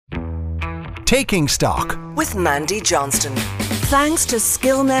Taking Stock with Mandy Johnston. Thanks to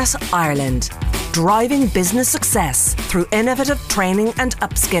Skillnet Ireland, driving business success through innovative training and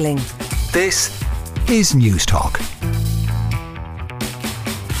upskilling. This is News Talk.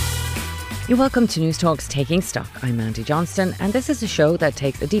 You're welcome to News Talk's Taking Stock. I'm Mandy Johnston, and this is a show that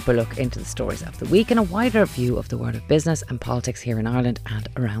takes a deeper look into the stories of the week and a wider view of the world of business and politics here in Ireland and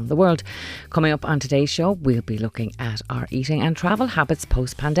around the world. Coming up on today's show, we'll be looking at our eating and travel habits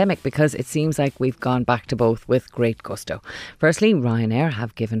post-pandemic, because it seems like we've gone back to both with great gusto. Firstly, Ryanair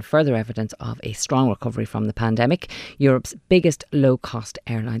have given further evidence of a strong recovery from the pandemic. Europe's biggest low-cost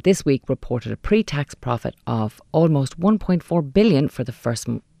airline this week reported a pre-tax profit of almost 1.4 billion for the first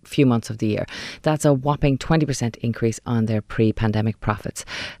few months of the year. That's a whopping 20% increase on their pre-pandemic profits.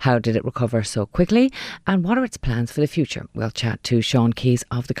 How did it recover so quickly, and what are its plans for the future? We'll chat to Sean Keys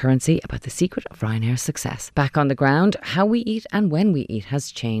of The Currency about the secret of Ryanair's success. Back on the ground, how we eat and when we eat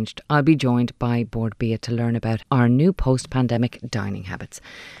has changed. I'll be joined by Bord Bia to learn about our new post-pandemic dining habits.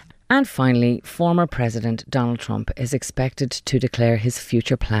 And finally, former President Donald Trump is expected to declare his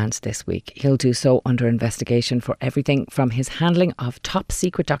future plans this week. He'll do so under investigation for everything from his handling of top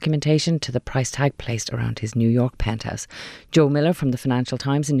secret documentation to the price tag placed around his New York penthouse. Joe Miller from the Financial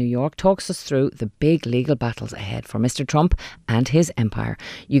Times in New York talks us through the big legal battles ahead for Mr. Trump and his empire.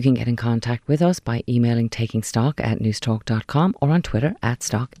 You can get in contact with us by emailing takingstock@newstalk.com or on Twitter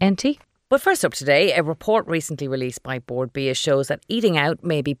 @StockNT. But first up today, a report recently released by Bord Bia shows that eating out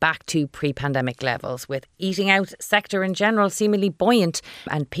may be back to pre-pandemic levels, with eating out sector in general seemingly buoyant,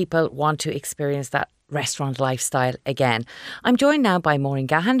 and people want to experience that restaurant lifestyle again. I'm joined now by Maureen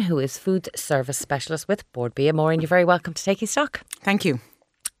Gahan, who is food service specialist with Bord Bia. Maureen, you're very welcome to Taking Stock. Thank you.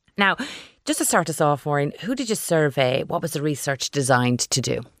 Now, just to start us off, Maureen, who did you survey? What was the research designed to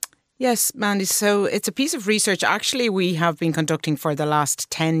do? Yes, Mandy. So it's a piece of research actually we have been conducting for the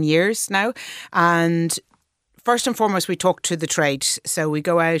last 10 years now. And first and foremost, we talk to the trade. So we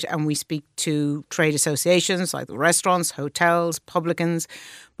go out and we speak to trade associations like the restaurants, hotels, publicans.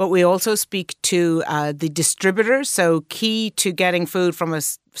 But we also speak to the distributors. So key to getting food from a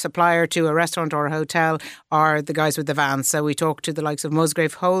supplier to a restaurant or a hotel are the guys with the vans. So we talk to the likes of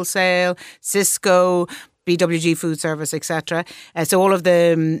Musgrave Wholesale, Cisco, BWG Food Service, etc. So all of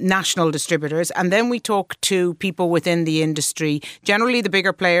the national distributors. And then we talk to people within the industry, generally the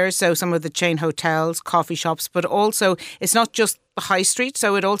bigger players, so some of the chain hotels, coffee shops, but also it's not just the high street,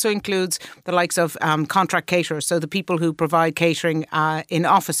 so it also includes the likes of contract caterers, so the people who provide catering in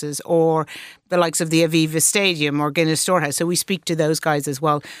offices, or the likes of the Aviva Stadium or Guinness Storehouse. So we speak to those guys as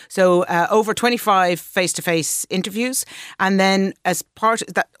well. So over 25 face-to-face interviews, and then as part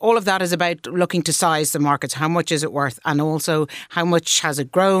of that, all of that is about looking to size the markets. How much is it worth, and also how much has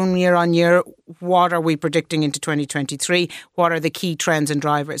it grown year on year? What are we predicting into 2023? What are the key trends and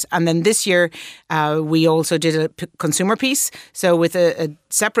drivers? And then this year, we also did a consumer piece. So with a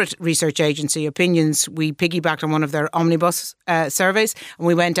separate research agency, Opinions, we piggybacked on one of their omnibus surveys, and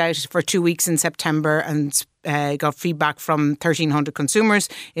we went out for 2 weeks in September and got feedback from 1,300 consumers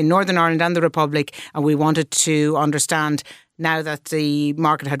in Northern Ireland and the Republic, and we wanted to understand, now that the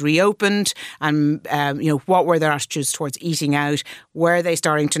market had reopened, and what were their attitudes towards eating out? Were they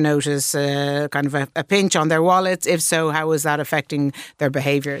starting to notice kind of a pinch on their wallets? If so, how was that affecting their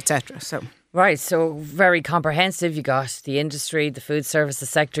behaviour, etc.? So. Right, so very comprehensive. You got the industry, the food services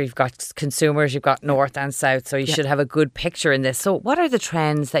sector, you've got consumers, you've got north and south, so you should have a good picture in this. So what are the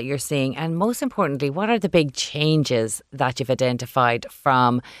trends that you're seeing, and most importantly, what are the big changes that you've identified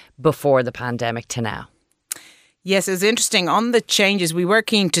from before the pandemic to now? Yes, it was interesting. On the changes, we were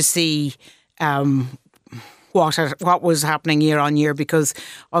keen to see what was happening year on year, because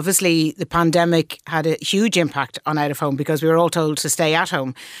obviously the pandemic had a huge impact on out of home, because we were all told to stay at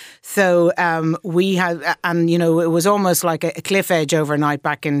home. So we had, and it was almost like a cliff edge overnight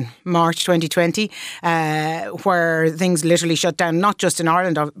back in March 2020, where things literally shut down, not just in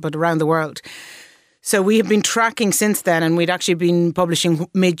Ireland but around the world. So we have been tracking since then, and we'd actually been publishing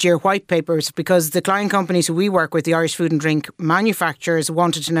mid-year white papers, because the client companies who we work with, the Irish food and drink manufacturers,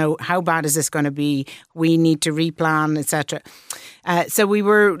 wanted to know, how bad is this going to be? We need to replan, etc. So we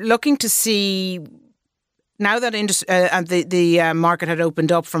were looking to see, now that the market had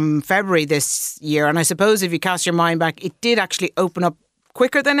opened up from February this year, and I suppose if you cast your mind back, it did actually open up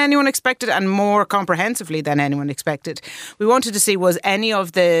quicker than anyone expected and more comprehensively than anyone expected. We wanted to see, was any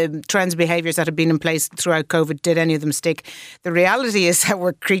of the trends, behaviours that had been in place throughout COVID, did any of them stick? The reality is that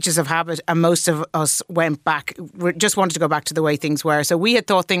we're creatures of habit, and most of us went back, just wanted to go back to the way things were. So we had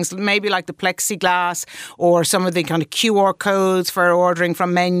thought things maybe like the plexiglass, or some of the kind of QR codes for ordering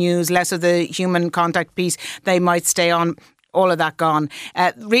from menus, less of the human contact piece, they might stay on. all of that gone.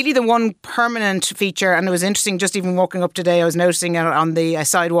 Really the one permanent feature, and it was interesting just even walking up today, I was noticing it on the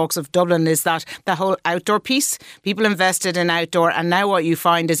sidewalks of Dublin, is that the whole outdoor piece. People invested in outdoor, and now what you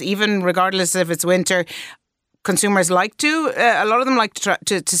find is, even regardless if it's winter, consumers like to, a lot of them like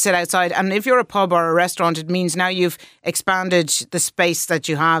to sit outside. And if you're a pub or a restaurant, it means now you've expanded the space that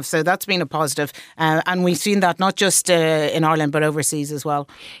you have. So that's been a positive. And we've seen that not just in Ireland, but overseas as well.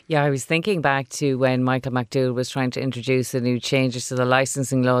 Yeah, I was thinking back to when Michael McDowell was trying to introduce the new changes to the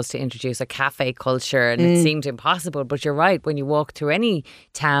licensing laws to introduce a cafe culture, and it seemed impossible. But you're right, when you walk through any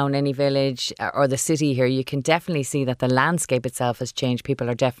town, any village or the city here, you can definitely see that the landscape itself has changed. People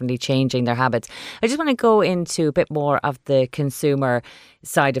are definitely changing their habits. I just want to go into a bit more of the consumer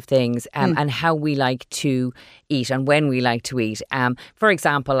side of things and how we like to eat and when we like to eat. For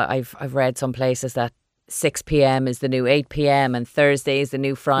example, I've read some places that 6 p.m. is the new 8 p.m. and Thursday is the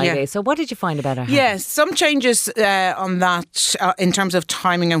new Friday. Yeah. So what did you find about our habits? Yes, some changes on that in terms of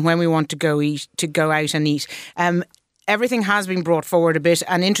timing and when we want to go out and eat. Everything has been brought forward a bit,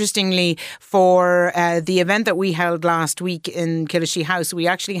 and interestingly, for the event that we held last week in Killashee House, we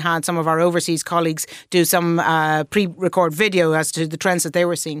actually had some of our overseas colleagues do some pre-record video as to the trends that they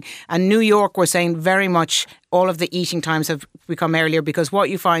were seeing. And New York were saying very much all of the eating times have become earlier, because what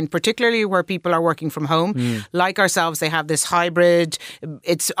you find, particularly where people are working from home, like ourselves, they have this hybrid.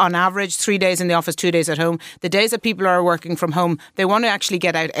 It's on average 3 days in the office, 2 days at home. The days that people are working from home, they want to actually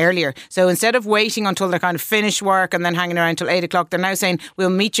get out earlier. So instead of waiting until they're kind of finished work and then hanging around till 8 o'clock, they're now saying, we'll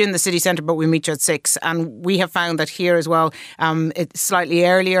meet you in the city centre, but we'll meet you at 6. And we have found that here as well, it's slightly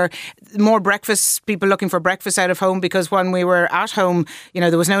earlier. More breakfasts, people looking for breakfast out of home, because when we were at home,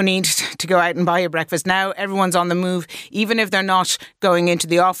 there was no need to go out and buy a breakfast. Now everyone's on the move. Even if they're not going into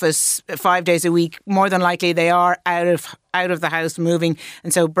the office 5 days a week, more than likely they are out of the house moving.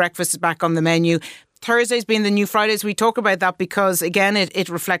 And so breakfast is back on the menu. Thursdays being the new Fridays, we talk about that because, again, it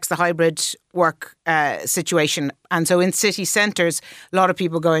reflects the hybrid work situation. And so in city centres, a lot of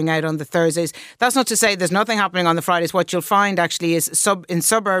people going out on the Thursdays. That's not to say there's nothing happening on the Fridays. What you'll find actually is in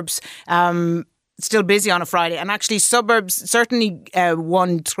suburbs, still busy on a Friday, and actually suburbs certainly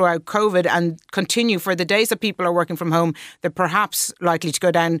won throughout COVID and continue for the days that people are working from home. They're perhaps likely to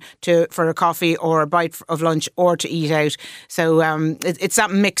go down for a coffee or a bite of lunch or to eat out. So it's that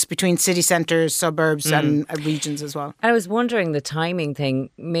mix between city centres, suburbs and regions as well. I was wondering the timing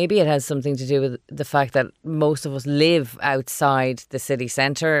thing, maybe it has something to do with the fact that most of us live outside the city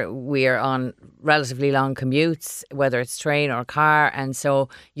centre. We're on relatively long commutes, whether it's train or car, and so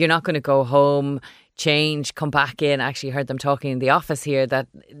you're not going to go home, change, come back in. I actually heard them talking in the office here that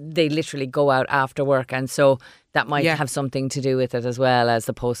they literally go out after work, and so that might have something to do with it as well as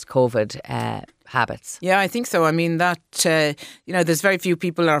the post-COVID habits. Yeah, I think so. I mean, that, there's very few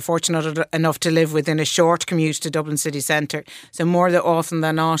people that are fortunate enough to live within a short commute to Dublin city centre. So more often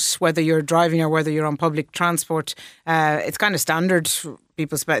than not, whether you're driving or whether you're on public transport, it's kind of standard for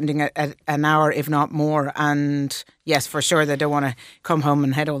people spending an hour, if not more. And yes, for sure, they don't want to come home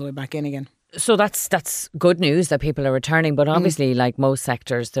and head all the way back in again. So that's good news that people are returning, but obviously, like most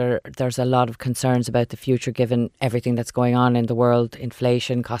sectors, there's a lot of concerns about the future given everything that's going on in the world,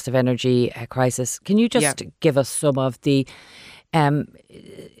 inflation, cost of energy, crisis. Can you just give us some of the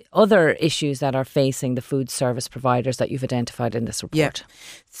other issues that are facing the food service providers that you've identified in this report? Yeah.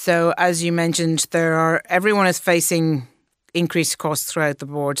 So as you mentioned, everyone is facing increased costs throughout the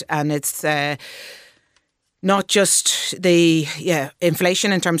board, and it's not just the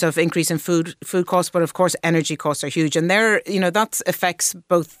inflation in terms of increase in food costs, but of course energy costs are huge, and that affects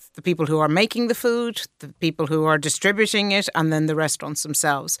both the people who are making the food, the people who are distributing it, and then the restaurants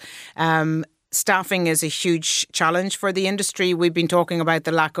themselves. Staffing is a huge challenge for the industry. We've been talking about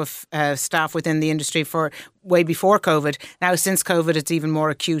the lack of staff within the industry for way before COVID. Now, since COVID, it's even more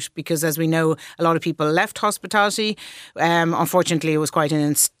acute because, as we know, a lot of people left hospitality. Unfortunately, it was quite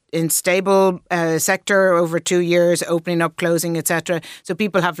an unstable sector over 2 years, opening up, closing, etc. So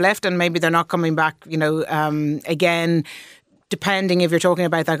people have left and maybe they're not coming back, again. Depending if you're talking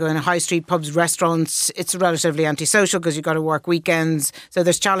about that going to high street pubs, restaurants, it's relatively antisocial because you've got to work weekends. So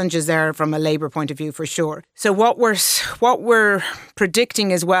there's challenges there from a labour point of view for sure. So what we're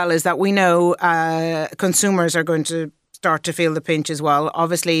predicting as well is that we know consumers are going to start to feel the pinch as well.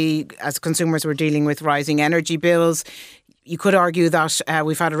 Obviously, as consumers, we're dealing with rising energy bills. You could argue that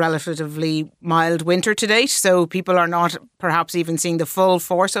we've had a relatively mild winter to date, so people are not perhaps even seeing the full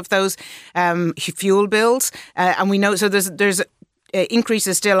force of those fuel bills. And we know, so there's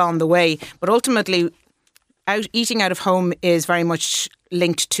increases still on the way. But ultimately, eating out of home is very much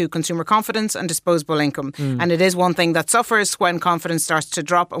linked to consumer confidence and disposable income. And it is one thing that suffers when confidence starts to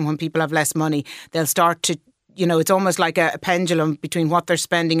drop, and when people have less money, they'll start to it's almost like a pendulum between what they're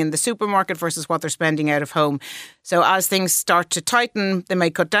spending in the supermarket versus what they're spending out of home. So as things start to tighten, they may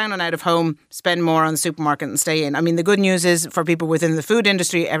cut down on out of home, spend more on the supermarket and stay in. I mean, the good news is for people within the food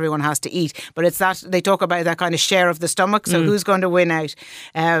industry, everyone has to eat. But it's that they talk about that kind of share of the stomach. So who's going to win out?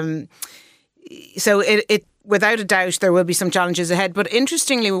 So it without a doubt, there will be some challenges ahead. But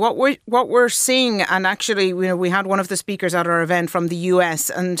interestingly, what we're seeing, and actually, we had one of the speakers at our event from the US,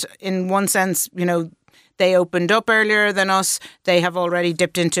 and in one sense, they opened up earlier than us. They have already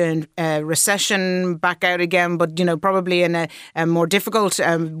dipped into a recession, back out again, but probably in a more difficult,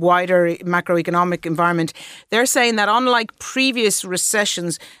 wider macroeconomic environment. They're saying that unlike previous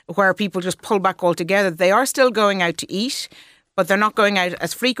recessions where people just pull back altogether, they are still going out to eat. But they're not going out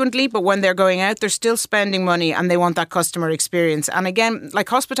as frequently. But when they're going out, they're still spending money and they want that customer experience. And again, like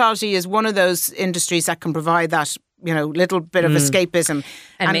hospitality is one of those industries that can provide that, little bit of escapism.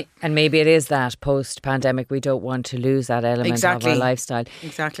 And maybe it is that post-pandemic, we don't want to lose that element of our lifestyle.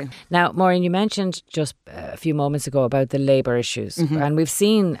 Exactly. Now, Maureen, you mentioned just a few moments ago about the labour issues. And we've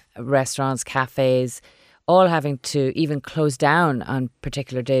seen restaurants, cafes, all having to even close down on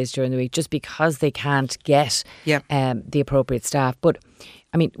particular days during the week just because they can't get the appropriate staff. But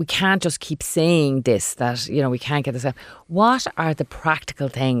I mean, we can't just keep saying this, that, we can't get the staff. What are the practical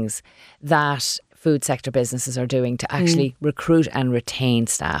things that food sector businesses are doing to actually recruit and retain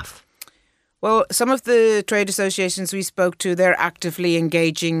staff? Well, some of the trade associations we spoke to, they're actively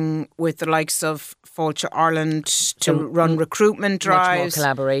engaging with the likes of Fáilte Ireland to run recruitment drives. Much more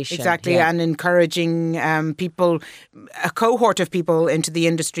collaboration. Exactly, and encouraging people, a cohort of people into the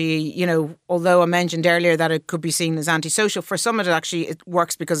industry. Although I mentioned earlier that it could be seen as antisocial, for some of it actually it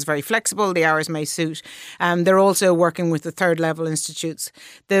works because it's very flexible, the hours may suit. They're also working with the third level institutes.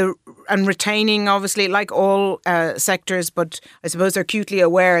 And retaining, obviously, like all sectors, but I suppose they're acutely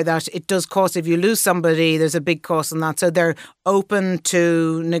aware that it does cost. If you lose somebody, there's a big cost in that. So they're open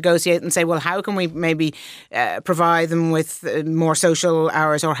to negotiate and say, well, how can we maybe provide them with more social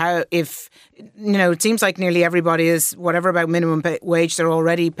hours, or how, if, it seems like nearly everybody is, whatever about minimum wage, they're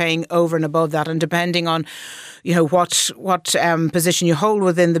already paying over and above that. And depending on, what position you hold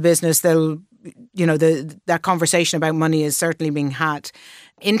within the business, they'll, that conversation about money is certainly being had.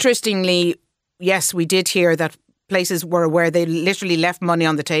 Interestingly, yes, we did hear that places were where they literally left money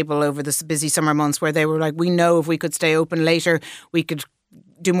on the table over the busy summer months, where they were like, we know if we could stay open later, we could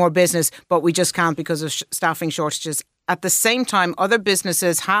do more business, but we just can't because of staffing shortages. At the same time, other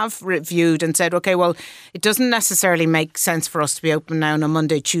businesses have reviewed and said, okay, well, it doesn't necessarily make sense for us to be open now on a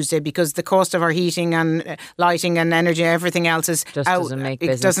Monday, Tuesday, because the cost of our heating and lighting and energy, everything else is just out. Doesn't make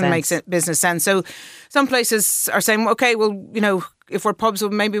business sense. So some places are saying, okay, well, if we're pubs,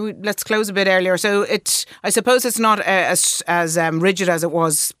 well, maybe let's close a bit earlier. So I suppose it's not as rigid as it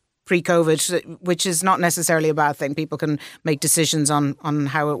was pre-COVID, which is not necessarily a bad thing. People can make decisions on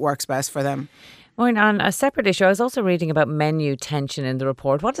how it works best for them. Well, on a separate issue, I was also reading about menu tension in the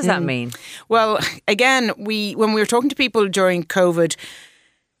report. What does that mean? Well, again, when we were talking to people during COVID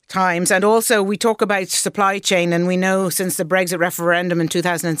times, and also we talk about supply chain, and we know since the Brexit referendum in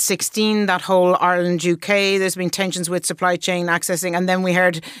 2016, that whole Ireland UK, there's been tensions with supply chain accessing, and then we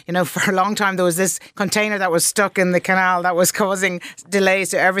heard, for a long time there was this container that was stuck in the canal that was causing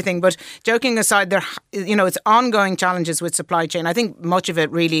delays to everything. But joking aside, it's ongoing challenges with supply chain. I think much of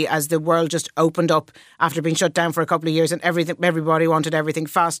it really as the world just opened up after being shut down for a couple of years, and everybody wanted everything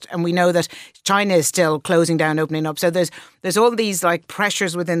fast, and we know that China is still closing down, opening up. So there's all these like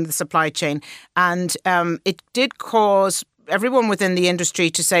pressures within the supply chain, and it did cause everyone within the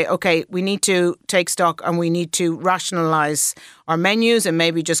industry to say, okay, we need to take stock and we need to rationalise our menus and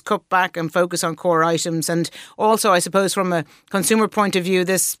maybe just cut back and focus on core items. And also, I suppose, from a consumer point of view,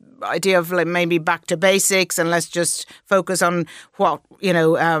 this idea of like maybe back to basics and let's just focus on what we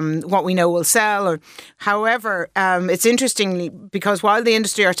know will sell. Or, however, it's interesting because while the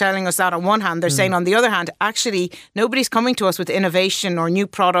industry are telling us that on one hand, they're saying on the other hand, actually, nobody's coming to us with innovation or new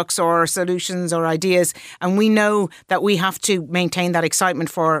products or solutions or ideas. And we know that we have to maintain that excitement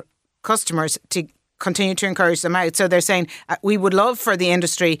for customers to continue to encourage them out. So they're saying we would love for the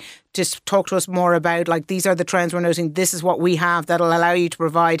industry to talk to us more about, like, these are the trends we're noticing. This is what we have that'll allow you to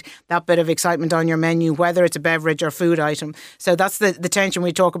provide that bit of excitement on your menu, whether it's a beverage or food item. So that's the tension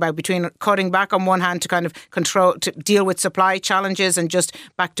we talk about between cutting back on one hand to kind of control, to deal with supply challenges and just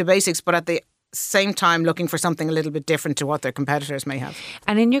back to basics, but at the same time looking for something a little bit different to what their competitors may have.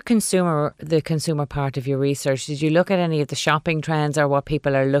 And in your the consumer part of your research, did you look at any of the shopping trends or what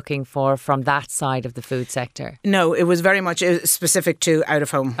people are looking for from that side of the food sector? No, it was very much specific to out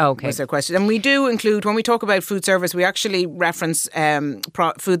of home. Okay. Was their question. And we do include, when we talk about food service, we actually reference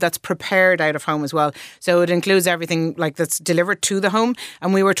food that's prepared out of home as well. So it includes everything like that's delivered to the home.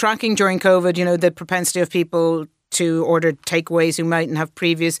 And we were tracking during COVID, the propensity of people to order takeaways who mightn't have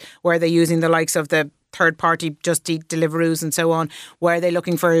previous, where they're using the likes of the third party Just Eat Deliveroos and so on, where are they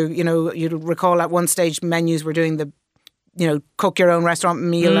looking for, you'd recall at one stage menus were doing the cook your own restaurant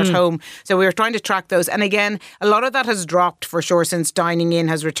meal at home. So we were trying to track those. And again, a lot of that has dropped for sure since dining in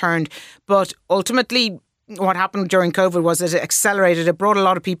has returned. But ultimately, what happened during COVID was that it accelerated. It brought a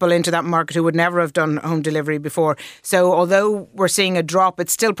lot of people into that market who would never have done home delivery before. So although we're seeing a drop,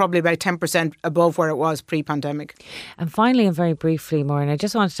 it's still probably about 10% above where it was pre-pandemic. And finally, and very briefly, Maureen, I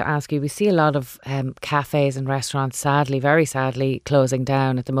just wanted to ask you, we see a lot of cafes and restaurants, sadly, very sadly, closing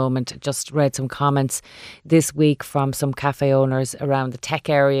down at the moment. Just read some comments this week from some cafe owners around the tech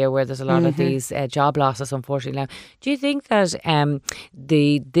area where there's a lot of these job losses, unfortunately. Now, do you think that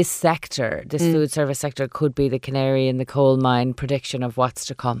this sector, this food service sector, could be the canary in the coal mine prediction of what's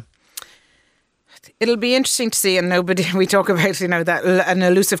to come? It'll be interesting to see, and we talk about, that an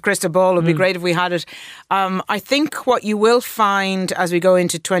elusive crystal ball would be great if we had it. I think what you will find as we go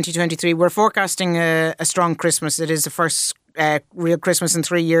into 2023, we're forecasting a strong Christmas. It is the first real Christmas in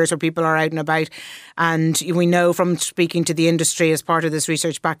 3 years where people are out and about. And we know from speaking to the industry as part of this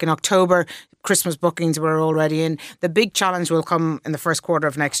research back in October, Christmas bookings were already in. The big challenge will come in the first quarter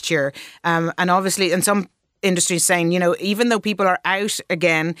of next year. And obviously, in some industries saying, even though people are out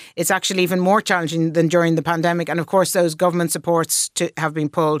again, it's actually even more challenging than during the pandemic. And of course, those government supports have been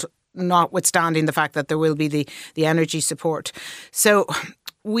pulled, notwithstanding the fact that there will be the energy support. So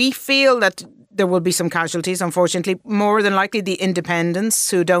we feel that there will be some casualties, unfortunately, more than likely the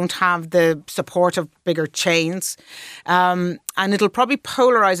independents who don't have the support of bigger chains. And it'll probably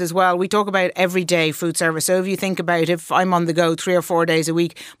polarise as well. We talk about everyday food service. So if you think about if I'm on the go 3 or 4 days a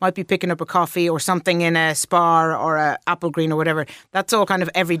week, might be picking up a coffee or something in a Spar or a Applegreen or whatever. That's all kind of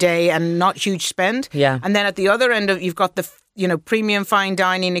everyday and not huge spend. Yeah. And then at the other end, you've got the premium fine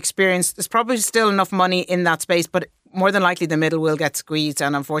dining experience. There's probably still enough money in that space, but more than likely the middle will get squeezed,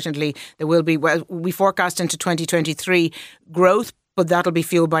 and unfortunately there will be, we forecast into 2023 growth, but that'll be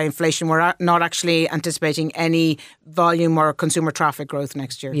fueled by inflation. We're not actually anticipating any volume or consumer traffic growth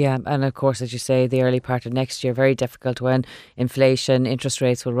next year. Yeah, and of course, as you say, the early part of next year, very difficult when inflation, interest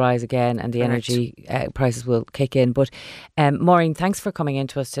rates will rise again and the energy prices will kick in. But Maureen, thanks for coming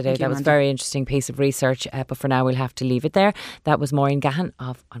into us today. That was a very interesting piece of research, but for now we'll have to leave it there. That was Maureen Gahan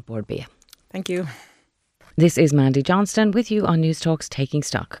of On Board Bia. Thank you. This is Mandy Johnston with you on News Talk's Taking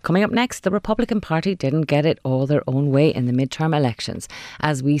Stock. Coming up next, the Republican Party didn't get it all their own way in the midterm elections.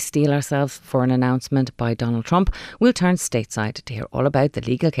 As we steel ourselves for an announcement by Donald Trump, we'll turn stateside to hear all about the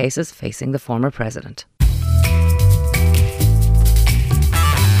legal cases facing the former president.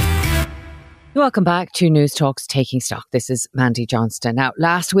 Welcome back to News Talk's Taking Stock. This is Mandy Johnston. Now,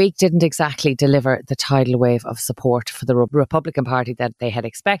 last week didn't exactly deliver the tidal wave of support for the Republican Party that they had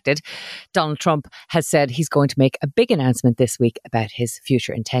expected. Donald Trump has said he's going to make a big announcement this week about his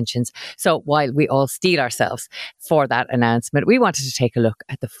future intentions. So while we all steel ourselves for that announcement, we wanted to take a look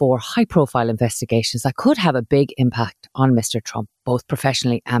at the 4 high-profile investigations that could have a big impact on Mr. Trump, both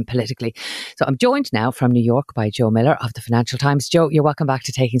professionally and politically. So I'm joined now from New York by Joe Miller of the Financial Times. Joe, you're welcome back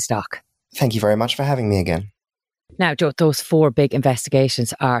to Taking Stock. Thank you very much for having me again. Now, Joe, those 4 big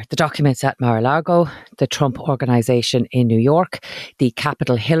investigations are the documents at Mar-a-Lago, the Trump Organization in New York, the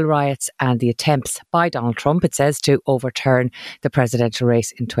Capitol Hill riots, and the attempts by Donald Trump, it says, to overturn the presidential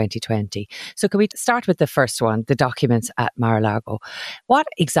race in 2020. So can we start with the first one, the documents at Mar-a-Lago? What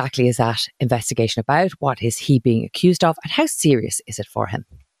exactly is that investigation about? What is he being accused of? And how serious is it for him?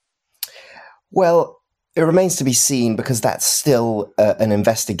 Well, it remains to be seen because that's still an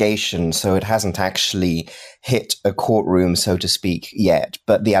investigation, so it hasn't actually hit a courtroom, so to speak, yet.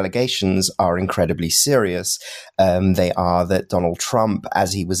 But the allegations are incredibly serious. They are that Donald Trump,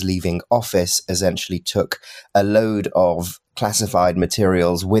 as he was leaving office, essentially took a load of classified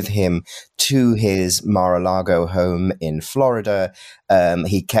materials with him to his Mar-a-Lago home in Florida.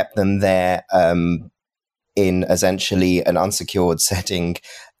 He kept them there in essentially an unsecured setting.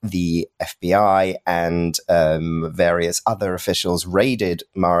 The FBI and various other officials raided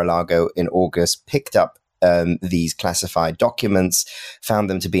Mar-a-Lago in August, picked up these classified documents, found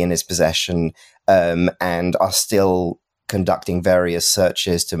them to be in his possession, and are still conducting various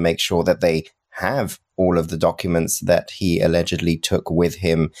searches to make sure that they have all of the documents that he allegedly took with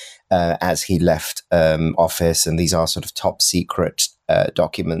him as he left office. And these are sort of top secret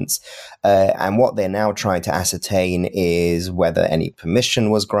documents. And what they're now trying to ascertain is whether any permission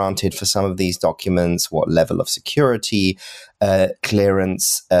was granted for some of these documents, what level of security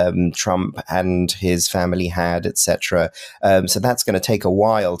clearance Trump and his family had, etc. So that's going to take a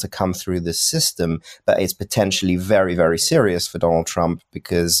while to come through the system, but it's potentially very, very serious for Donald Trump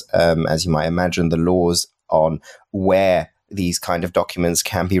because, as you might imagine, the laws on where these kind of documents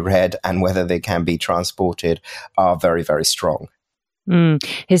can be read and whether they can be transported are very, very strong.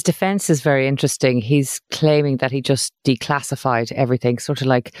 His defense is very interesting. He's claiming that he just declassified everything, sort of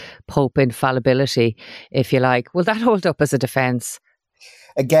like Pope infallibility, if you like. Will that hold up as a defense?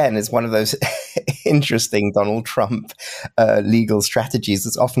 Again, it's one of those interesting Donald Trump legal strategies.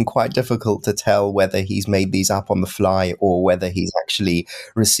 It's often quite difficult to tell whether he's made these up on the fly or whether he's actually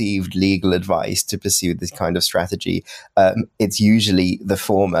received legal advice to pursue this kind of strategy. It's usually the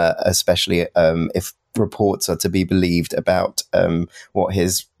former, especially if reports are to be believed about what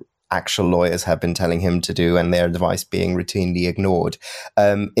his actual lawyers have been telling him to do and their advice being routinely ignored.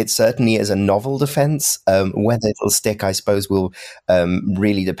 It certainly is a novel defense. Whether it'll stick, I suppose, will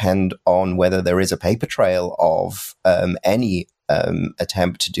really depend on whether there is a paper trail of any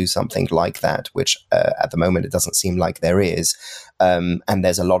attempt to do something like that, which at the moment it doesn't seem like there is. And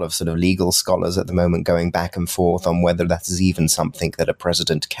there's a lot of sort of legal scholars at the moment going back and forth on whether that is even something that a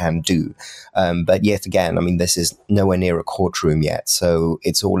president can do. But yet again, I mean, this is nowhere near a courtroom yet. So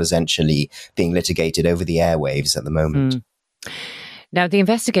it's all essentially being litigated over the airwaves at the moment. Now, the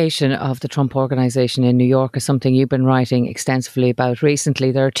investigation of the Trump Organization in New York is something you've been writing extensively about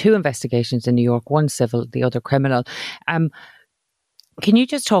recently. There are two investigations in New York, one civil, the other criminal. Can you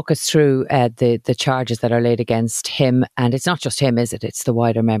just talk us through the charges that are laid against him? And it's not just him, is it? It's the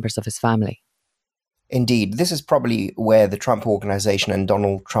wider members of his family. Indeed. This is probably where the Trump Organization and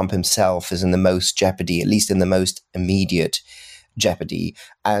Donald Trump himself is in the most jeopardy, at least in the most immediate jeopardy.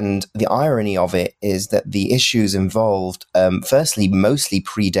 And the irony of it is that the issues involved, firstly, mostly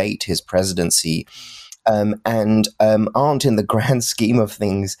predate his presidency. And aren't in the grand scheme of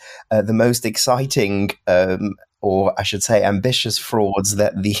things the most exciting or I should say ambitious frauds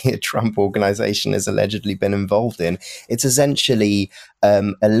that the Trump Organization has allegedly been involved in. It's essentially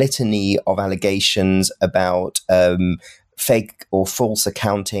a litany of allegations about fake or false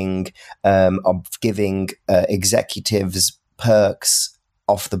accounting, of giving executives perks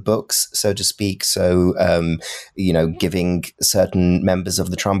off the books, so to speak. So, giving certain members of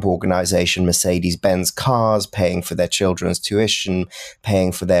the Trump Organization Mercedes-Benz cars, paying for their children's tuition,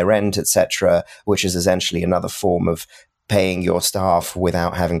 paying for their rent, etc., which is essentially another form of paying your staff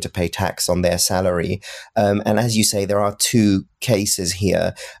without having to pay tax on their salary. And as you say, there are two cases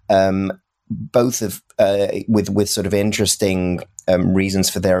here, both of with sort of interesting reasons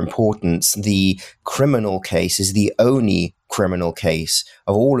for their importance. The criminal case is the only criminal case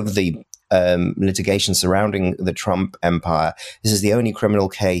of all of the litigation surrounding the Trump empire. This is the only criminal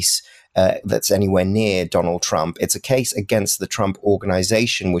case that's anywhere near Donald Trump. It's a case against the Trump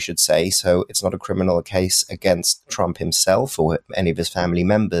Organization, we should say. So it's not a criminal case against Trump himself or any of his family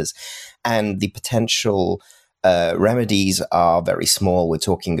members. And the potential remedies are very small. We're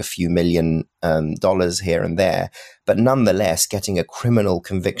talking a few $1 million here and there. But nonetheless, getting a criminal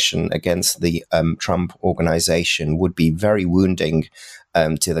conviction against the Trump Organization would be very wounding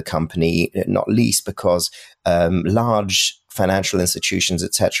to the company, not least because large financial institutions,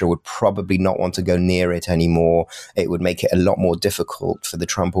 etc., would probably not want to go near it anymore. It would make it a lot more difficult for the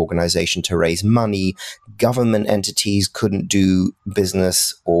Trump Organization to raise money. Government entities couldn't do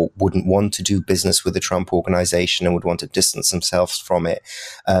business or wouldn't want to do business with the Trump Organization and would want to distance themselves from it.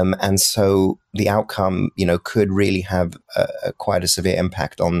 And so the outcome, could really have quite a severe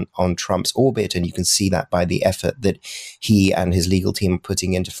impact on Trump's orbit. And you can see that by the effort that he and his legal team are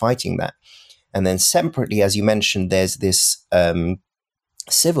putting into fighting that. And then separately, as you mentioned, there's this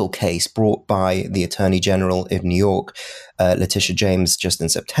civil case brought by the Attorney General of New York, Letitia James, just in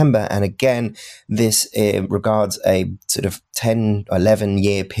September. And again, this regards a sort of 10,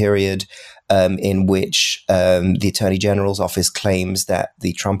 11-year period in which the Attorney General's office claims that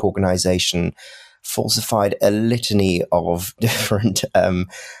the Trump Organization falsified a litany of different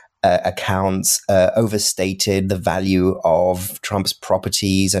accounts, overstated the value of Trump's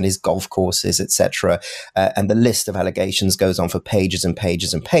properties and his golf courses, etc. And the list of allegations goes on for pages and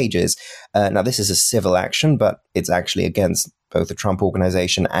pages and pages. Now, this is a civil action, but it's actually against both the Trump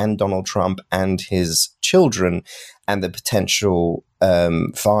Organization and Donald Trump and his children. And the potential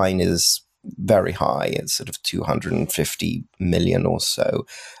fine is very high. It's sort of 250 million or so.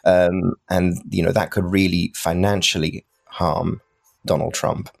 And, that could really financially harm Donald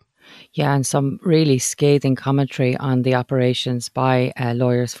Trump. Yeah, and some really scathing commentary on the operations by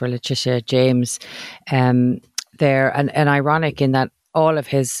lawyers for Letitia James there. And ironic in that all of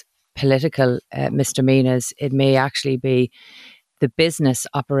his political misdemeanors, it may actually be the business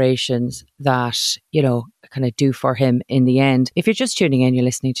operations that, kind of do for him in the end. If you're just tuning in, you're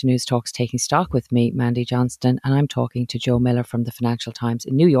listening to News Talks Taking Stock with me, Mandy Johnston, and I'm talking to Joe Miller from the Financial Times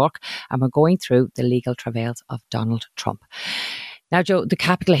in New York, and we're going through the legal travails of Donald Trump. Now, Joe, the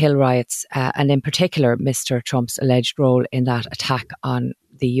Capitol Hill riots, and in particular, Mr. Trump's alleged role in that attack on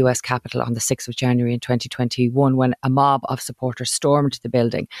the US Capitol on the 6th of January in 2021, when a mob of supporters stormed the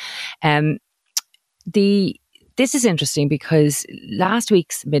building. This is interesting because last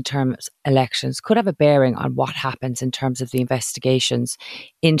week's midterm elections could have a bearing on what happens in terms of the investigations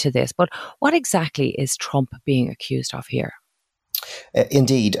into this. But what exactly is Trump being accused of here?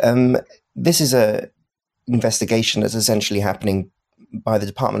 Indeed. This is an investigation that's essentially happening by the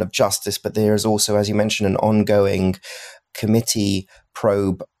Department of Justice, but there is also, as you mentioned, an ongoing committee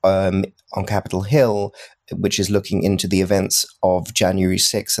probe on Capitol Hill, which is looking into the events of January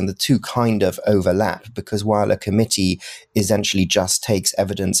 6th. And the two kind of overlap, because while a committee essentially just takes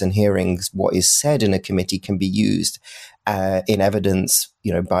evidence and hearings, what is said in a committee can be used in evidence,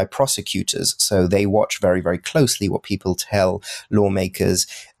 by prosecutors. So they watch very, very closely what people tell lawmakers,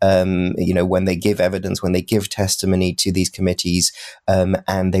 when they give evidence, when they give testimony to these committees,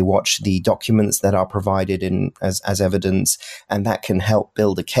 and they watch the documents that are provided as evidence, and that can help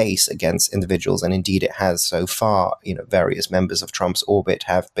build a case against individuals. And indeed it has so far. Various members of Trump's orbit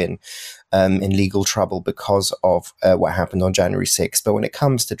have been in legal trouble because of what happened on January 6th. But when it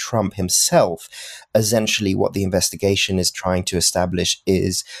comes to Trump himself, essentially what the investigation is trying to establish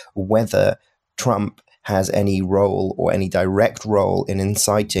is whether Trump has any role or any direct role in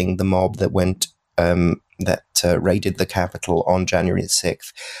inciting the mob that went raided the Capitol on January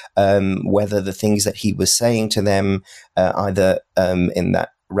 6th, whether the things that he was saying to them, either in that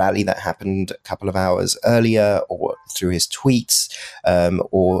rally that happened a couple of hours earlier, or through his tweets,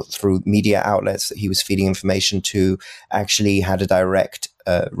 or through media outlets that he was feeding information to, actually had a direct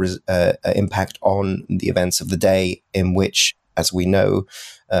impact on the events of the day, in which, as we know,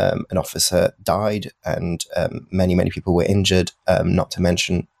 an officer died and many, many people were injured, not to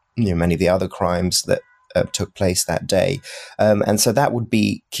mention many of the other crimes that took place that day. And so that would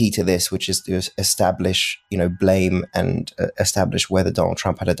be key to this, which is to establish, blame and establish whether Donald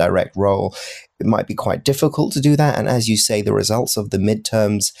Trump had a direct role. It might be quite difficult to do that. And as you say, the results of the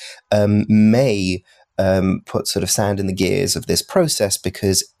midterms may put sort of sand in the gears of this process,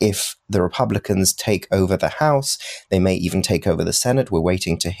 because if the Republicans take over the House, they may even take over the Senate. We're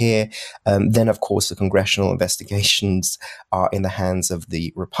waiting to hear. Then, of course, the congressional investigations are in the hands of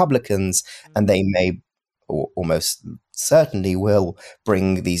the Republicans, and they may, or almost certainly will,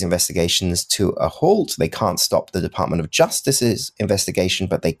 bring these investigations to a halt. They can't stop the Department of Justice's investigation,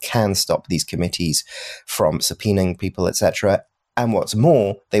 but they can stop these committees from subpoenaing people, etc. And what's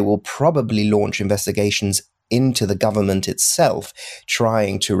more, they will probably launch investigations into the government itself,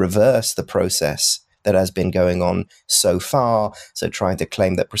 trying to reverse the process that has been going on so far. So trying to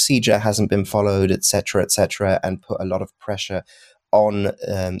claim that procedure hasn't been followed, etc., and put a lot of pressure on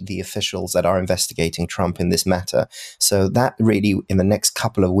the officials that are investigating Trump in this matter. So that really, in the next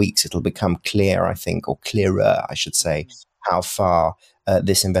couple of weeks, it'll become clear, I think, or clearer, I should say, how far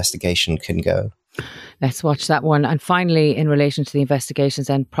this investigation can go. Let's watch that one. And finally, in relation to the investigations,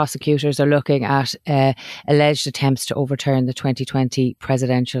 and prosecutors are looking at alleged attempts to overturn the 2020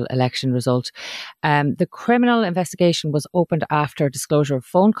 presidential election result. The criminal investigation was opened after disclosure of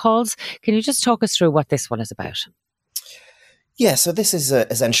phone calls. Can you just talk us through what this one is about? Yeah, so this is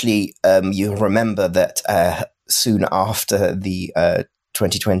essentially, you remember that soon after the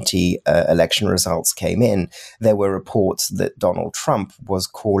 2020 election results came in, there were reports that Donald Trump was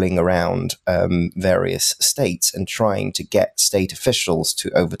calling around various states and trying to get state officials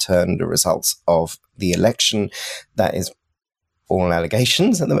to overturn the results of the election. That is all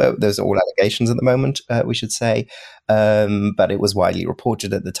allegations at the moment. Those are all allegations at the moment, we should say. But it was widely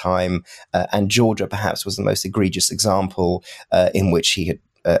reported at the time. And Georgia perhaps was the most egregious example in which he had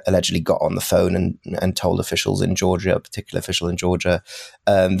allegedly got on the phone and told officials in Georgia, a particular official in Georgia,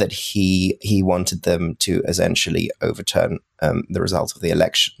 that he wanted them to essentially overturn the result of the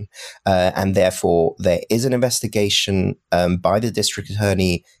election. And therefore, there is an investigation by the district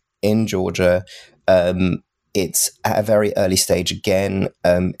attorney in Georgia it's at a very early stage again.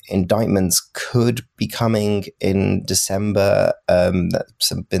 Indictments could be coming in December.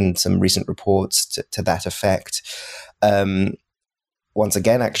 There's been some recent reports to that effect. Once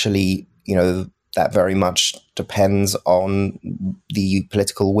again, actually, that very much depends on the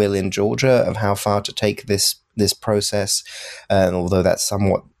political will in Georgia of how far to take this process. Although that's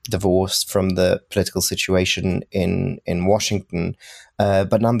somewhat divorced from the political situation in Washington.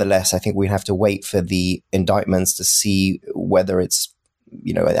 But nonetheless, I think we have to wait for the indictments to see whether it's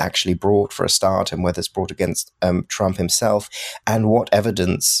actually brought for a start, and whether it's brought against Trump himself, and what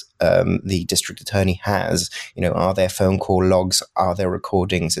evidence the district attorney has. Are there phone call logs? Are there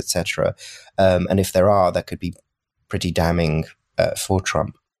recordings, etc.? And if there are, that could be pretty damning for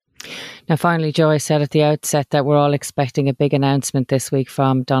Trump. Now, finally, Joe, I said at the outset that we're all expecting a big announcement this week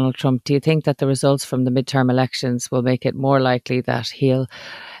from Donald Trump. Do you think that the results from the midterm elections will make it more likely that he'll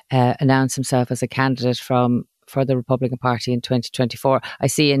announce himself as a candidate for the Republican Party in 2024? I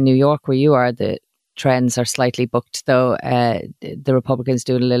see in New York, where you are, the trends are slightly booked, though. The Republicans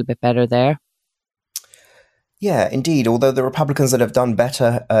doing a little bit better there. Yeah, indeed. Although the Republicans that have done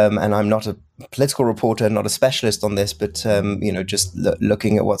better, and I'm not a political reporter, not a specialist on this, but just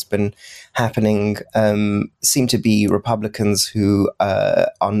looking at what's been happening, seem to be Republicans who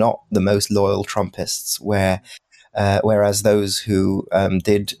are not the most loyal Trumpists, whereas those who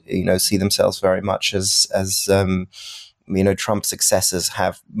did see themselves very much as Trump's successors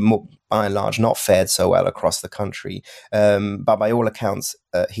have, by and large, not fared so well across the country. But by all accounts,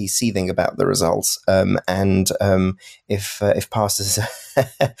 he's seething about the results. And if past is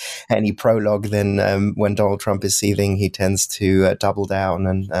any prologue, then when Donald Trump is seething, he tends to double down.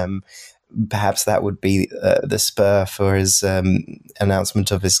 And perhaps that would be the spur for his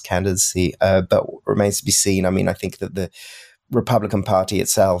announcement of his candidacy. But remains to be seen. I mean, I think that the Republican Party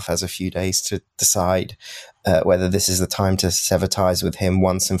itself has a few days to decide whether this is the time to sever ties with him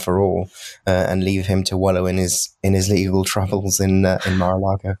once and for all, and leave him to wallow in his legal troubles in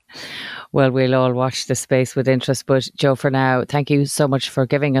Mar-a-Lago. Well, we'll all watch the space with interest. But Joe, for now, thank you so much for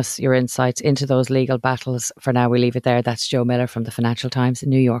giving us your insights into those legal battles. For now, we leave it there. That's Joe Miller from the Financial Times in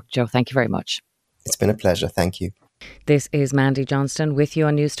New York. Joe, thank you very much. It's been a pleasure. Thank you. This is Mandy Johnston with you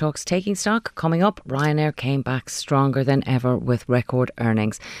on News Talks Taking Stock. Coming up, Ryanair came back stronger than ever with record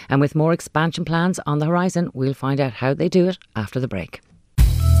earnings. And with more expansion plans on the horizon, we'll find out how they do it after the break.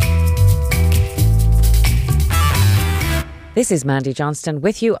 This is Mandy Johnston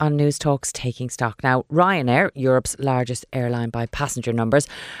with you on News Talks Taking Stock. Now, Ryanair, Europe's largest airline by passenger numbers,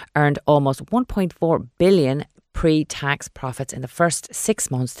 earned almost 1.4 billion pre-tax profits in the first 6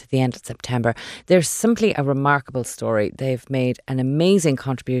 months to the end of September. They're simply a remarkable story. They've made an amazing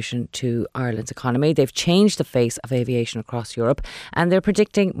contribution to Ireland's economy. They've changed the face of aviation across Europe, and they're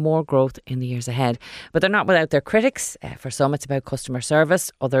predicting more growth in the years ahead. But they're not without their critics. For some, it's about customer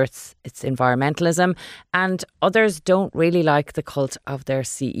service. Others, it's environmentalism. And others don't really like the cult of their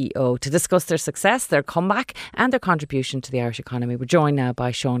CEO. To discuss their success, their comeback, and their contribution to the Irish economy, we're joined now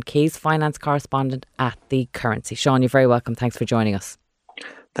by Sean Keys, finance correspondent at The Currency. Sean, you're very welcome. Thanks for joining us.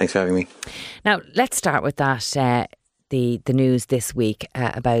 Thanks for having me. Now, let's start with that, the news this week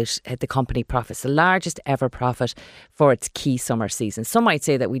about the company profits, the largest ever profit for its key summer season. Some might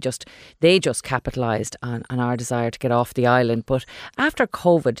say that they just capitalised on our desire to get off the island. But after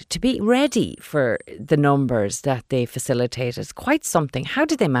COVID, to be ready for the numbers that they facilitated is quite something. How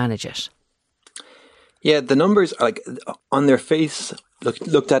did they manage it? Yeah, the numbers, on their face,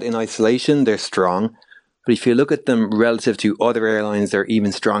 looked at in isolation, they're strong. But if you look at them relative to other airlines, they're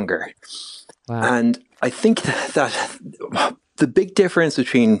even stronger. Wow. And I think that the big difference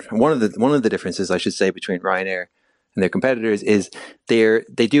between one of the differences, I should say, between Ryanair and their competitors is they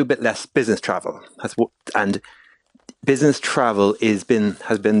do a bit less business travel. And business travel has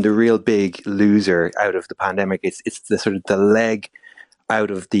been the real big loser out of the pandemic. It's the sort of the leg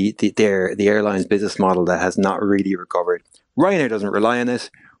out of the airline's business model that has not really recovered. Ryanair doesn't rely on it.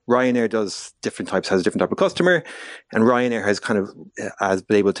 Ryanair has a different type of customer, and Ryanair has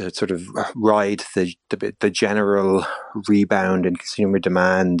been able to sort of ride the general rebound in consumer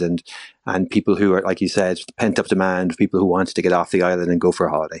demand and people who are, like you said, pent up demand, people who wanted to get off the island and go for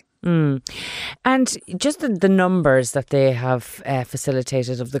a holiday. Mm. And just the numbers that they have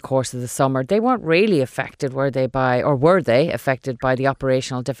facilitated over the course of the summer, they weren't really affected, were they affected by the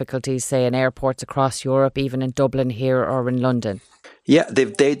operational difficulties, say, in airports across Europe, even in Dublin here or in London? Yeah,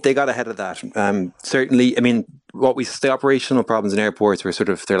 they got ahead of that. Certainly, I mean, the operational problems in airports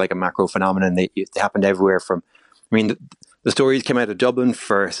they're like a macro phenomenon. They happened everywhere the stories came out of Dublin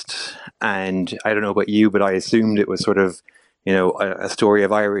first, and I don't know about you, but I assumed it was sort of a story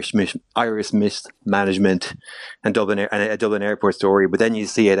of Irish mismanagement and a Dublin airport story, but then you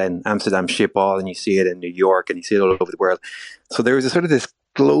see it in Amsterdam Schiphol, and you see it in New York, and you see it all over the world. So there was a sort of this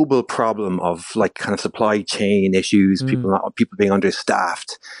global problem of like kind of supply chain issues, people being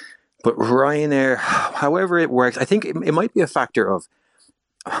understaffed. But Ryanair, however it works, I think it might be a factor of,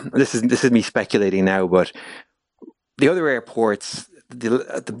 this is me speculating now, but the other airports,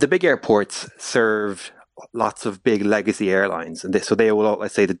 the big airports serve lots of big legacy airlines, and so they will,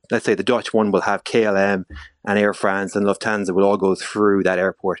 let's say the Dutch one will have KLM and Air France and Lufthansa will all go through that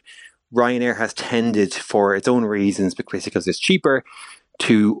airport. Ryanair has tended, for its own reasons, because it's cheaper,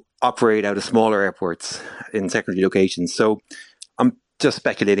 to operate out of smaller airports in secondary locations. So I'm just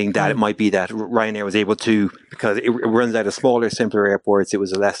speculating that it might be that Ryanair was able to, because it runs out of smaller, simpler airports, it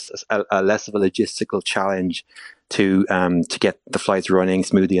was a less of a logistical challenge to get the flights running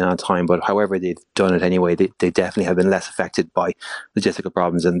smoothly and on time. But however they've done it anyway, they definitely have been less affected by logistical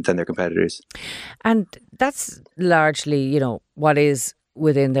problems than their competitors. And that's largely, what is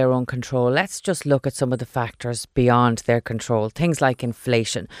within their own control. Let's just look at some of the factors beyond their control, things like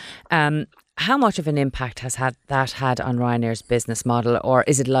inflation. How much of an impact has that had on Ryanair's business model, or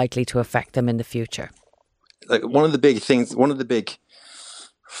is it likely to affect them in the future? Like one of the big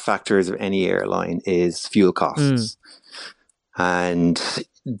factors of any airline is fuel costs, and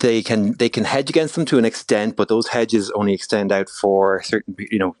they can hedge against them to an extent, but those hedges only extend out for certain.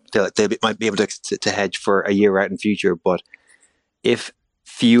 They might be able to hedge for a year out in the future, but if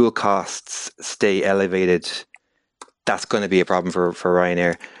fuel costs stay elevated, that's going to be a problem for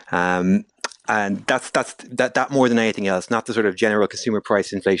Ryanair. And that more than anything else, not the sort of general consumer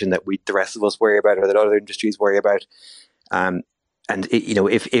price inflation that the rest of us worry about or that other industries worry about.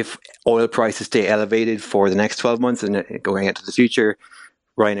 If oil prices stay elevated for the next 12 months and going into the future,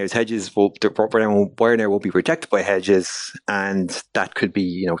 Ryanair's hedges Ryanair will be protected by hedges, and that could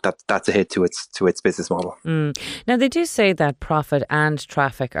be, that's a hit to its business model. Now they do say that profit and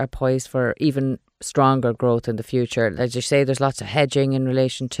traffic are poised for even stronger growth in the future. As you say, there's lots of hedging in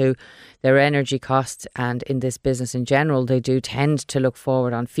relation to their energy costs, and in this business in general, they do tend to look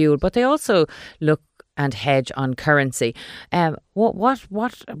forward on fuel, but they also look and hedge on currency.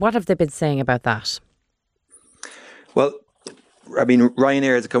 What have they been saying about that? Well, I mean,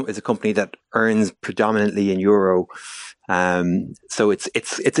 Ryanair is a company that earns predominantly in euro, so it's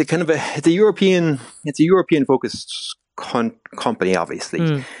a kind of it's a European focused company,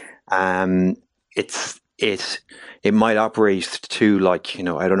 obviously. It might operate to, like, I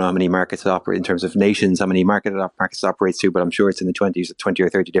don't know how many markets it operates in terms of nations, how many markets it operates to, but I'm sure it's in the 20 or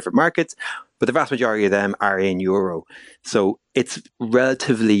 30 different markets. But the vast majority of them are in euro, so it's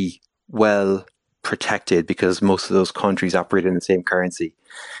relatively well protected because most of those countries operate in the same currency.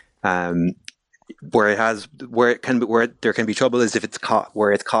 Where there can be trouble is if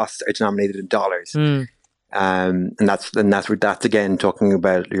where its costs are denominated in dollars, and that's again talking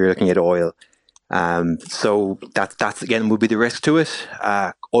about, you're looking at oil. So that's again would be the risk to it.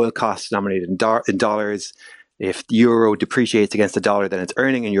 Oil costs denominated in dollars. If the euro depreciates against the dollar, then it's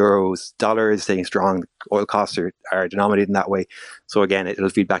earning in euros. Dollar is staying strong. Oil costs are denominated in that way. So again, it'll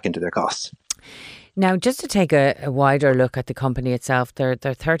feed back into their costs. Now, just to take a wider look at the company itself, they're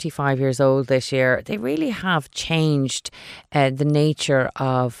 35 years old this year. They really have changed the nature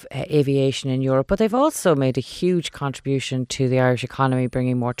of aviation in Europe, but they've also made a huge contribution to the Irish economy,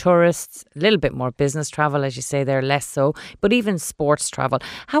 bringing more tourists, a little bit more business travel, as you say, they're less so, but even sports travel.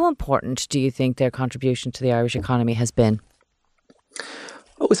 How important do you think their contribution to the Irish economy has been?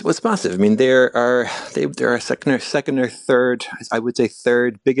 Oh, it's massive. I mean, they're a second or third, I would say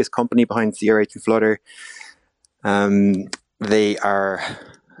third biggest company behind CRH and Flutter.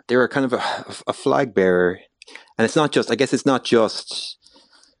 They're kind of a flag bearer, and it's not just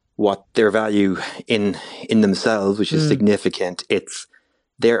what their value in themselves, which is significant.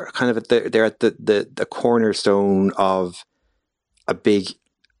 They're kind of they're at the cornerstone of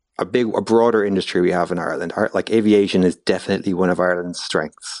a broader industry we have in Ireland. Like aviation is definitely one of Ireland's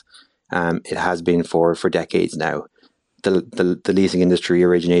strengths. It has been for decades now. The leasing industry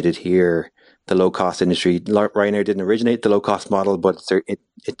originated here. The low cost industry, Ryanair didn't originate the low cost model, but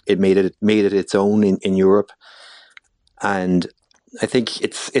it made it its own in Europe. And I think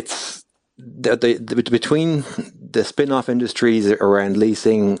it's between the spin-off industries around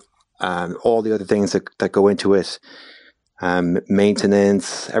leasing, all the other things that go into it.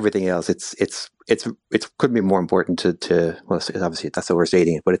 Maintenance, everything else. It couldn't be more important to well, obviously that's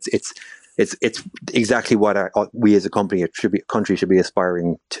overstating it, but it's exactly what we as a country should be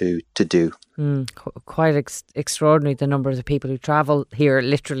aspiring to do. Quite extraordinary, the numbers of people who travel here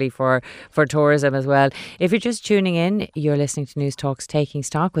literally for tourism as well. If you're just tuning in, you're listening to News Talks Taking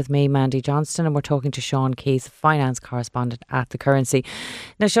Stock with me, Mandy Johnston, and we're talking to Sean Keys, finance correspondent at The Currency.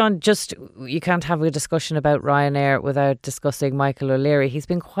 Now, Sean, you can't have a discussion about Ryanair without discussing Michael O'Leary. He's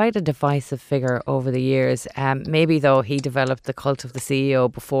been quite a divisive figure over the years. Maybe, though, he developed the cult of the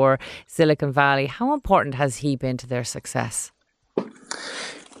CEO before Silicon Valley. How important has he been to their success?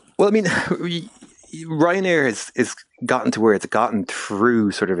 Well, I mean, Ryanair has gotten to where it's gotten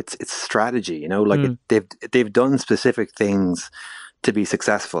through sort of its strategy. You know, like they've done specific things to be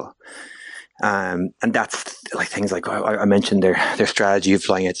successful, and that's like things like I mentioned their strategy of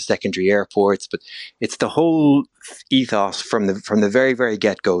flying out to secondary airports, but it's the whole ethos from the very, very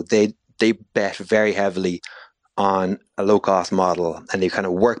get go. They bet very heavily on a low cost model, and they kind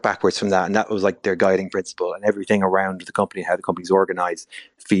of work backwards from that, and that was like their guiding principle, and everything around the company, how the company's organized,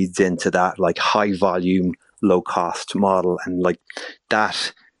 feeds into that like high volume, low cost model. And like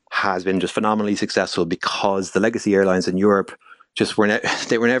that has been just phenomenally successful because the legacy airlines in Europe just were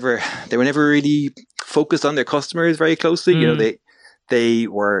never really focused on their customers very closely. You know,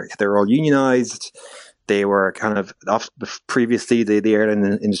 they're all unionized. They were kind of previously the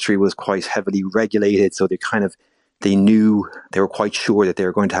airline industry was quite heavily regulated, so they knew, they were quite sure that they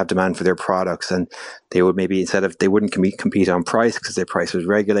were going to have demand for their products, and they would maybe they wouldn't compete on price because their price was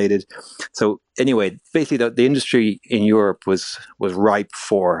regulated. So anyway, basically the industry in Europe was ripe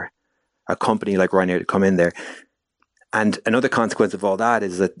for a company like Ryanair to come in there. And another consequence of all that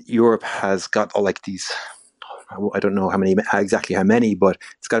is that Europe has got all like these, I don't know exactly how many, but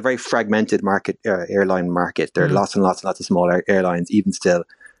it's got a very fragmented airline market. There are lots and lots and lots of small airlines. Even still,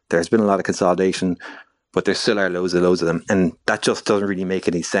 there's been a lot of consolidation, but there still are loads of them. And that just doesn't really make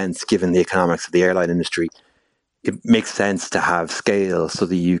any sense given the economics of the airline industry. It makes sense to have scale so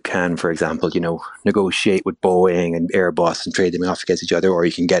that you can, for example, negotiate with Boeing and Airbus and trade them off against each other, or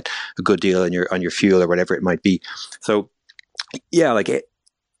you can get a good deal on your fuel or whatever it might be. So yeah, like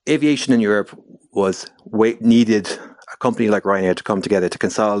aviation in Europe needed a company like Ryanair to come together to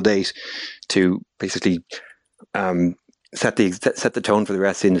consolidate, to basically set the tone for the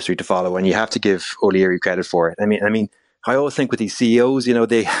rest of the industry to follow. And you have to give O'Leary credit for it. I mean, I always think with these CEOs,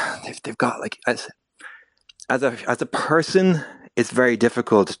 they've got like as a person, it's very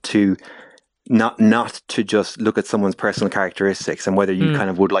difficult to not to just look at someone's personal characteristics and whether you kind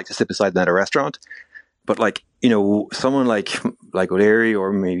of would like to sit beside them at a restaurant. But like, someone like O'Leary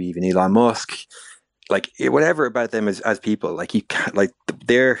or maybe even Elon Musk, like whatever about them as people, like you can't, like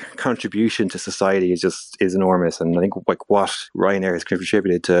their contribution to society is enormous. And I think like what Ryanair has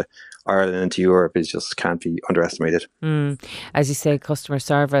contributed to Ireland and to Europe can't be underestimated. As you say, customer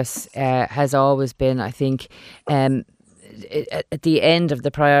service has always been, I think, at the end of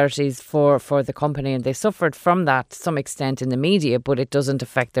the priorities for the company, and they suffered from that to some extent in the media, but it doesn't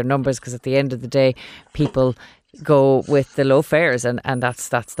affect their numbers because at the end of the day, people go with the low fares, and that's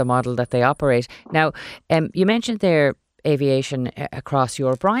the model that they operate. Now, you mentioned their aviation across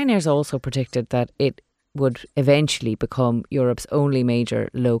Europe. Ryanair's also predicted that it would eventually become Europe's only major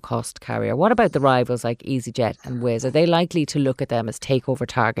low-cost carrier. What about the rivals like EasyJet and Wizz? Are they likely to look at them as takeover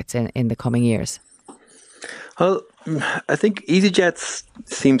targets in the coming years? Well, I think EasyJet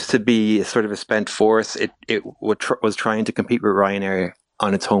seems to be sort of a spent force. It was trying to compete with Ryanair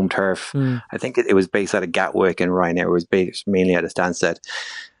on its home turf. I think it was based out of Gatwick, and Ryanair was based mainly out of Stansted.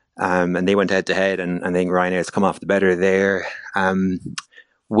 And they went head to head, and I think Ryanair's come off the better there.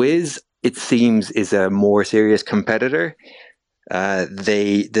 Wizz, it seems, is a more serious competitor.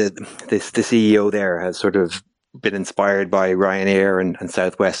 The CEO there has sort of been inspired by Ryanair and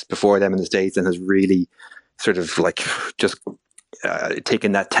Southwest before them in the States, and has really sort of like just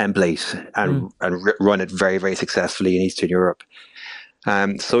taken that template and run it very, very successfully in Eastern Europe.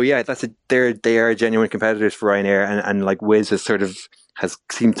 So yeah, they are genuine competitors for Ryanair, and like Wizz has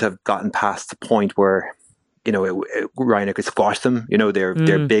seemed to have gotten past the point where Ryanair could squash them.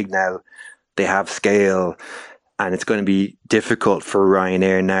 They're big now, they have scale, and it's going to be difficult for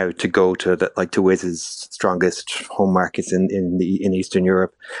Ryanair now to go to to Wizz's strongest home markets in Eastern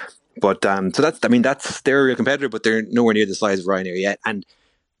Europe. But so that's they're a real competitor, but they're nowhere near the size of Ryanair yet. And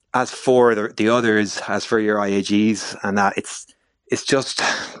as for the others, as for your IAGs and that, it's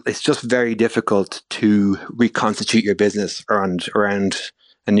just very difficult to reconstitute your business around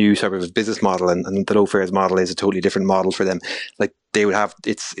a new sort of business model, and the low fares model is a totally different model for them. Like they would have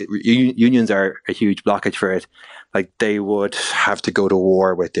unions are a huge blockage for it. Like they would have to go to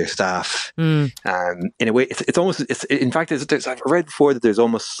war with their staff. In a way, in fact, I've read before that there's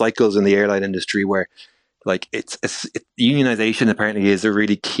almost cycles in the airline industry where like unionization apparently is a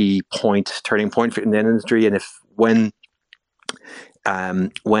really key turning point in the industry. And when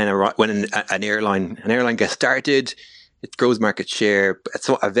an airline gets started, it grows market share.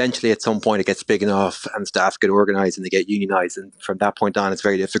 So eventually, at some point, it gets big enough, and staff get organized and they get unionized. And from that point on, it's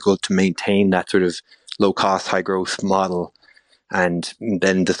very difficult to maintain that sort of low cost, high growth model. And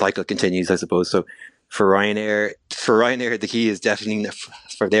then the cycle continues, I suppose. So for Ryanair, the key is definitely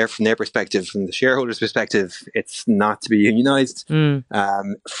from their perspective, from the shareholders' perspective, it's not to be unionized.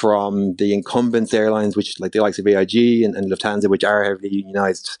 From the incumbent airlines, which like the likes of AIG and Lufthansa, which are heavily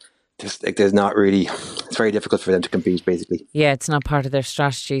unionized, there's not really, it's very difficult for them to compete, basically. Yeah, it's not part of their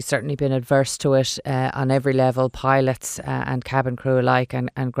strategy. Certainly been adverse to it on every level, pilots and cabin crew alike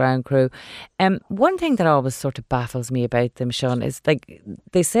and ground crew. One thing that always sort of baffles me about them, Sean, is like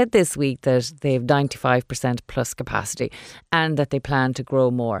they said this week that they have 95% plus capacity and that they plan to grow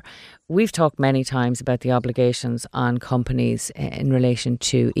more. We've talked many times about the obligations on companies in relation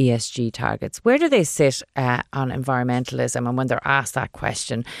to ESG targets. Where do they sit on environmentalism? And when they're asked that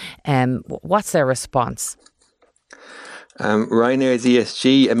question, what's their response? Ryanair's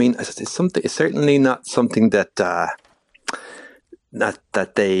ESG, I mean, it's certainly not something that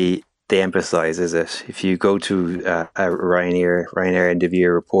they emphasise, is it? If you go to a Ryanair end of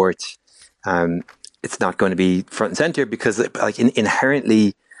year report, it's not going to be front and centre because, like,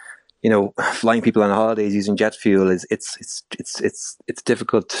 inherently, you know, flying people on holidays using jet fuel it's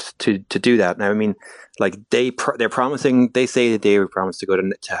difficult to do that. Now, I mean, like they're promising, they say that they were promised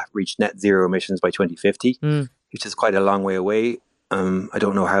to reach net zero emissions by 2050, which is quite a long way away. I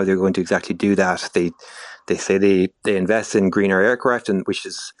don't know how they're going to exactly do that. They say they invest in greener aircraft, and which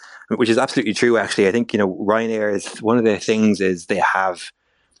is absolutely true. Actually, I think, you know, Ryanair is one of their things is they as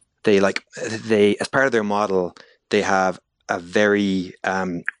part of their model, they have a very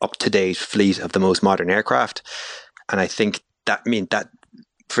up-to-date fleet of the most modern aircraft. And I think that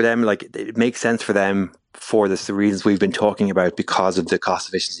for them, like, it makes sense for them for the reasons we've been talking about, because of the cost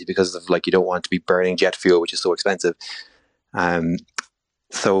efficiency, because of, like, you don't want to be burning jet fuel, which is so expensive.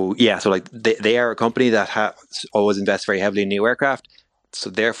 So like they are a company that always invests very heavily in new aircraft. So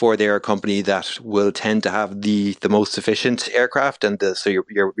therefore, they're a company that will tend to have the most efficient aircraft, and so you're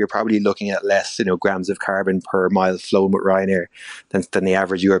probably looking at less, you know, grams of carbon per mile flown with Ryanair than the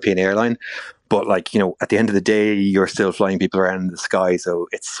average European airline. But, like, you know, at the end of the day, you're still flying people around in the sky, so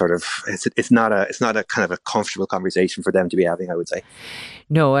it's sort of it's not a kind of a comfortable conversation for them to be having, I would say.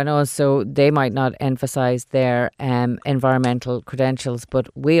 No, and also they might not emphasise their environmental credentials, but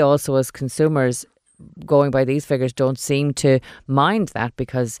we also, as consumers, going by these figures, don't seem to mind that,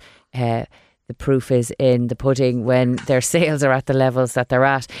 because the proof is in the pudding when their sales are at the levels that they're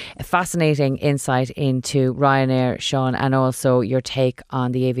at. A fascinating insight into Ryanair, Sean, and also your take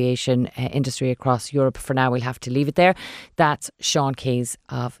on the aviation industry across Europe. For now, we'll have to leave it there. That's Sean Keys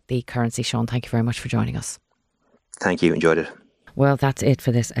of The Currency. Sean, thank you very much for joining us. Thank you. Enjoyed it. Well, that's it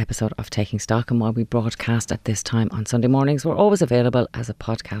for this episode of Taking Stock. And while we broadcast at this time on Sunday mornings, we're always available as a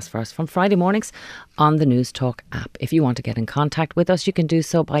podcast for us from Friday mornings on the News Talk app. If you want to get in contact with us, you can do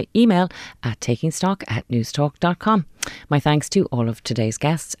so by email at takingstock@newstalk.com. My thanks to all of today's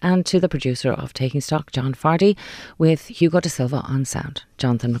guests and to the producer of Taking Stock, John Fardy, with Hugo De Silva on sound.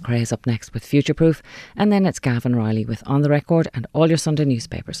 Jonathan McRae is up next with Future Proof, and then it's Gavin Riley with On the Record and all your Sunday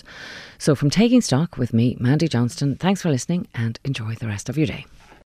newspapers. So from Taking Stock with me, Mandy Johnston, thanks for listening and enjoy the rest of your day.